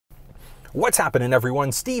What's happening,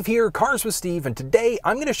 everyone? Steve here, Cars with Steve, and today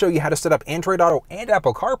I'm going to show you how to set up Android Auto and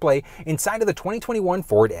Apple CarPlay inside of the 2021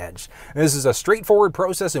 Ford Edge. This is a straightforward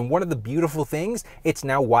process, and one of the beautiful things, it's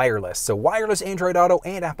now wireless. So wireless Android Auto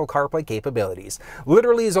and Apple CarPlay capabilities.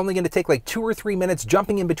 Literally is only going to take like 2 or 3 minutes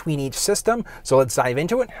jumping in between each system. So let's dive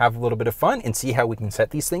into it, have a little bit of fun, and see how we can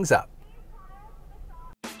set these things up.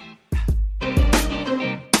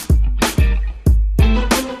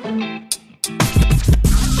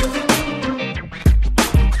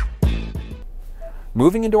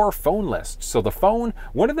 Moving into our phone list. So the phone,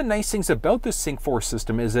 one of the nice things about this Sync 4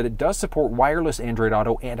 system is that it does support wireless Android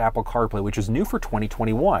Auto and Apple CarPlay, which is new for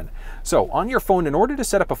 2021. So on your phone, in order to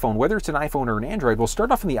set up a phone, whether it's an iPhone or an Android, we'll start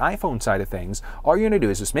off on the iPhone side of things. All you're gonna do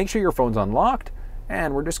is just make sure your phone's unlocked,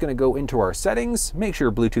 and we're just gonna go into our settings, make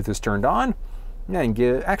sure Bluetooth is turned on, and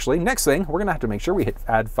actually, next thing, we're gonna have to make sure we hit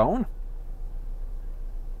Add Phone.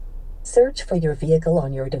 Search for your vehicle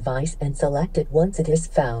on your device and select it once it is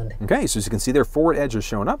found. Okay, so as you can see there, Ford Edge is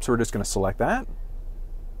showing up, so we're just going to select that.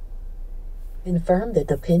 Confirm that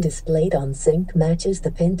the PIN displayed on Sync matches the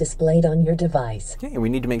PIN displayed on your device. Okay, and we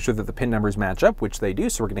need to make sure that the PIN numbers match up, which they do,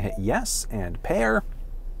 so we're going to hit Yes and Pair.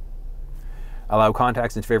 Allow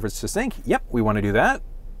contacts and favorites to sync. Yep, we want to do that.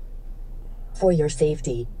 For your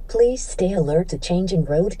safety, please stay alert to changing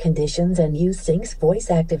road conditions and use Sync's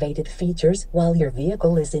voice-activated features while your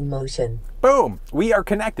vehicle is in motion. Boom! We are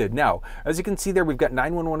connected. Now, as you can see there, we've got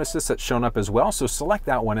 911 Assist that's shown up as well, so select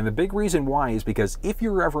that one. And the big reason why is because if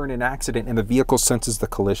you're ever in an accident and the vehicle senses the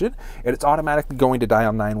collision, it's automatically going to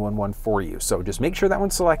dial 911 for you. So just make sure that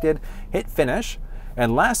one's selected, hit Finish.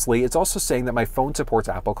 And lastly, it's also saying that my phone supports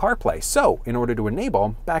Apple CarPlay. So in order to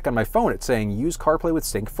enable, back on my phone, it's saying use CarPlay with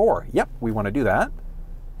Sync 4. Yep, we want to do that.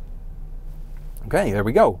 Okay, there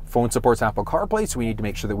we go. Phone supports Apple CarPlay, so we need to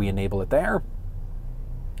make sure that we enable it there.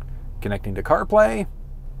 Connecting to CarPlay.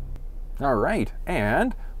 All right,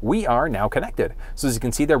 and we are now connected. So as you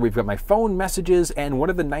can see there, we've got my phone messages, and one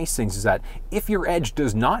of the nice things is that if your Edge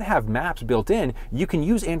does not have maps built in, you can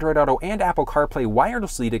use Android Auto and Apple CarPlay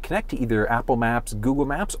wirelessly to connect to either Apple Maps, Google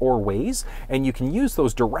Maps, or Waze, and you can use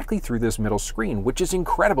those directly through this middle screen, which is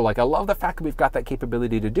incredible. Like, I love the fact that we've got that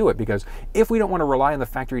capability to do it, because if we don't want to rely on the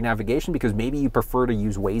factory navigation because maybe you prefer to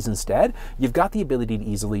use Waze instead, you've got the ability to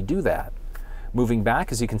easily do that. Moving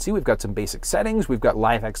back, as you can see, we've got some basic settings. We've got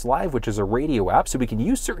LiveX Live, which is a radio app, so we can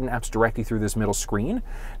use certain apps directly through this middle screen.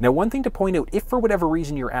 Now, one thing to point out, if for whatever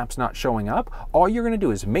reason your app's not showing up, all you're going to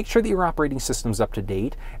do is make sure that your operating system's up to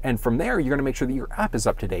date, and from there, you're going to make sure that your app is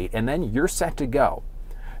up to date, and then you're set to go.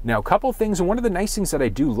 Now, a couple of things, and one of the nice things that I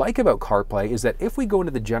do like about CarPlay is that if we go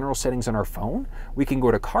into the general settings on our phone, we can go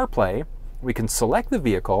to CarPlay, we can select the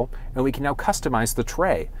vehicle, and we can now customize the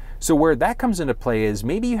tray. So where that comes into play is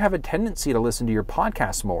maybe you have a tendency to listen to your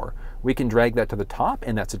podcast more. We can drag that to the top,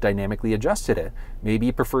 and that's dynamically adjusted it. Maybe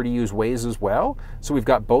you prefer to use Waze as well, so we've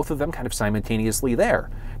got both of them kind of simultaneously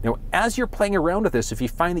there. Now, as you're playing around with this, if you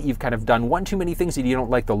find that you've kind of done one too many things and you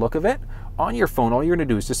don't like the look of it, on your phone, all you're gonna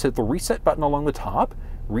do is just hit the reset button along the top,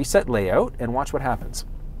 reset layout, and watch what happens.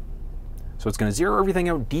 So it's gonna zero everything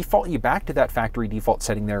out, default you back to that factory default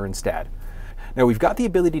setting there instead. Now, we've got the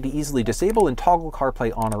ability to easily disable and toggle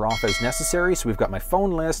CarPlay on or off as necessary. So we've got my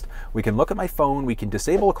phone list, we can look at my phone, we can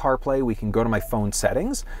disable CarPlay, we can go to my phone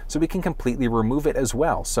settings, so we can completely remove it as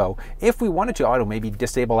well. So if we wanted to maybe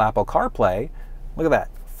disable Apple CarPlay, look at that,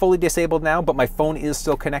 fully disabled now, but my phone is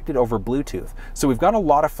still connected over Bluetooth. So we've got a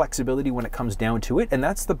lot of flexibility when it comes down to it, and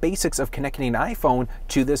that's the basics of connecting an iPhone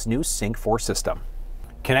to this new Sync 4 system.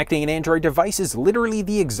 Connecting an Android device is literally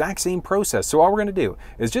the exact same process. So all we're going to do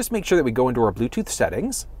is just make sure that we go into our Bluetooth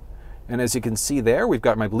settings. And as you can see there, we've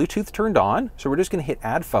got my Bluetooth turned on. So we're just going to hit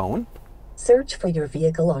Add Phone. Search for your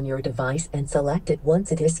vehicle on your device and select it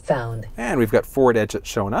once it is found. And we've got Ford Edge that's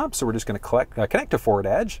shown up. So we're just going to connect to Ford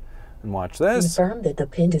Edge. And watch this. Confirm that the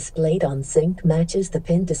PIN displayed on Sync matches the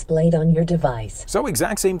PIN displayed on your device. So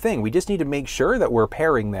exact same thing. We just need to make sure that we're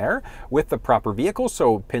pairing there with the proper vehicle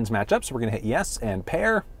so pins match up. So we're going to hit Yes and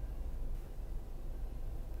Pair.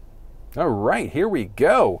 All right, here we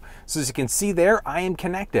go. So as you can see there, I am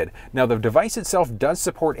connected. Now the device itself does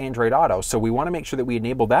support Android Auto, so we want to make sure that we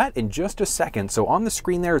enable that in just a second. So on the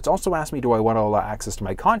screen there, it's also asked me, do I want to allow access to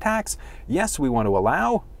my contacts? Yes, we want to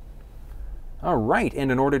allow. All right,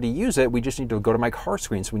 and in order to use it, we just need to go to my car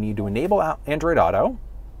screen. So we need to enable Android Auto.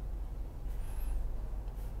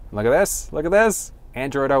 Look at this, look at this.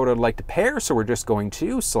 Android Auto would like to pair, so we're just going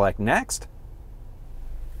to select Next.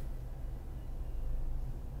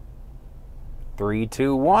 3,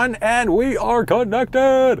 2, 1, and we are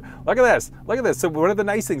connected. Look at this. Look at this. So one of the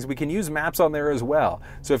nice things, we can use maps on there as well.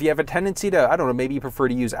 So if you have a tendency to, I don't know, maybe you prefer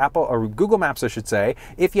to use Apple or Google Maps, I should say,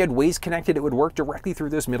 if you had Waze connected, it would work directly through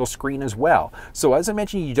this middle screen as well. So as I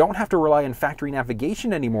mentioned, you don't have to rely on factory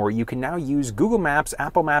navigation anymore. You can now use Google Maps,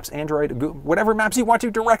 Apple Maps, Android, whatever maps you want to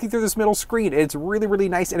directly through this middle screen. It's really, really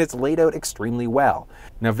nice, and it's laid out extremely well.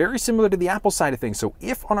 Now, very similar to the Apple side of things. So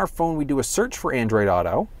if on our phone we do a search for Android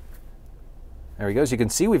Auto, there we go. As you can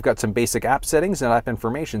see, we've got some basic app settings and app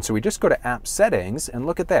information. So we just go to app settings and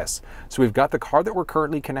look at this. So we've got the car that we're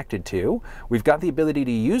currently connected to. We've got the ability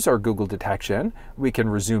to use our Google detection. We can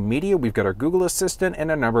resume media. We've got our Google Assistant and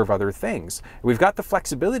a number of other things. We've got the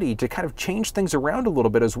flexibility to kind of change things around a little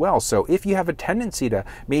bit as well. So if you have a tendency to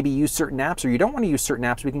maybe use certain apps or you don't want to use certain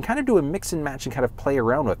apps, we can kind of do a mix and match and kind of play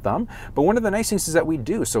around with them. But one of the nice things is that we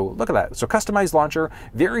do. So look at that. So customized launcher,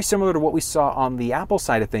 very similar to what we saw on the Apple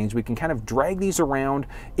side of things. We can kind of drag these around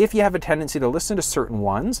if you have a tendency to listen to certain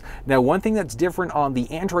ones. Now, one thing that's different on the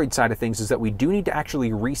Android side of things is that we do need to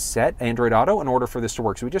actually reset Android Auto in order for this to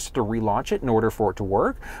work. So we just have to relaunch it in order for it to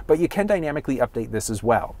work, but you can dynamically update this as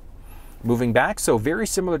well. Moving back, so very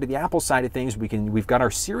similar to the Apple side of things, we've got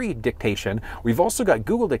our Siri dictation. We've also got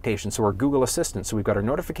Google dictation, so our Google Assistant. So we've got our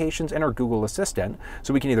notifications and our Google Assistant.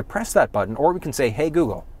 So we can either press that button or we can say, "Hey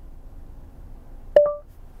Google."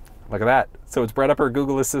 Look at that. So it's brought up our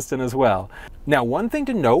Google Assistant as well. Now, one thing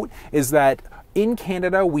to note is that in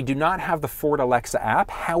Canada, we do not have the Ford Alexa app.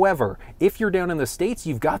 However, if you're down in the States,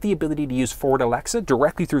 you've got the ability to use Ford Alexa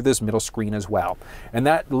directly through this middle screen as well. And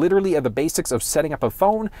that literally are the basics of setting up a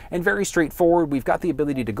phone, and very straightforward. We've got the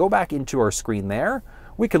ability to go back into our screen there.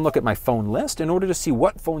 We can look at my phone list in order to see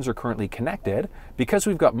what phones are currently connected. Because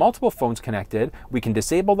we've got multiple phones connected, we can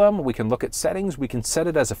disable them, we can look at settings, we can set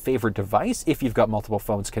it as a favorite device if you've got multiple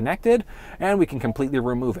phones connected, and we can completely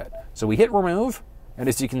remove it. So we hit remove, and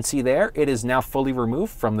as you can see there, it is now fully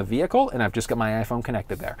removed from the vehicle, and I've just got my iPhone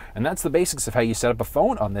connected there. And that's the basics of how you set up a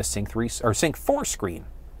phone on this Sync 3 or Sync 4 screen.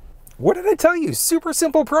 What did I tell you? Super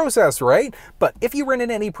simple process, right? But if you run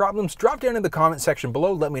into any problems, drop down in the comment section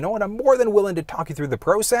below, let me know, and I'm more than willing to talk you through the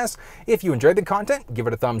process. If you enjoyed the content, give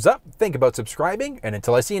it a thumbs up, think about subscribing, and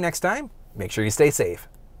until I see you next time, make sure you stay safe.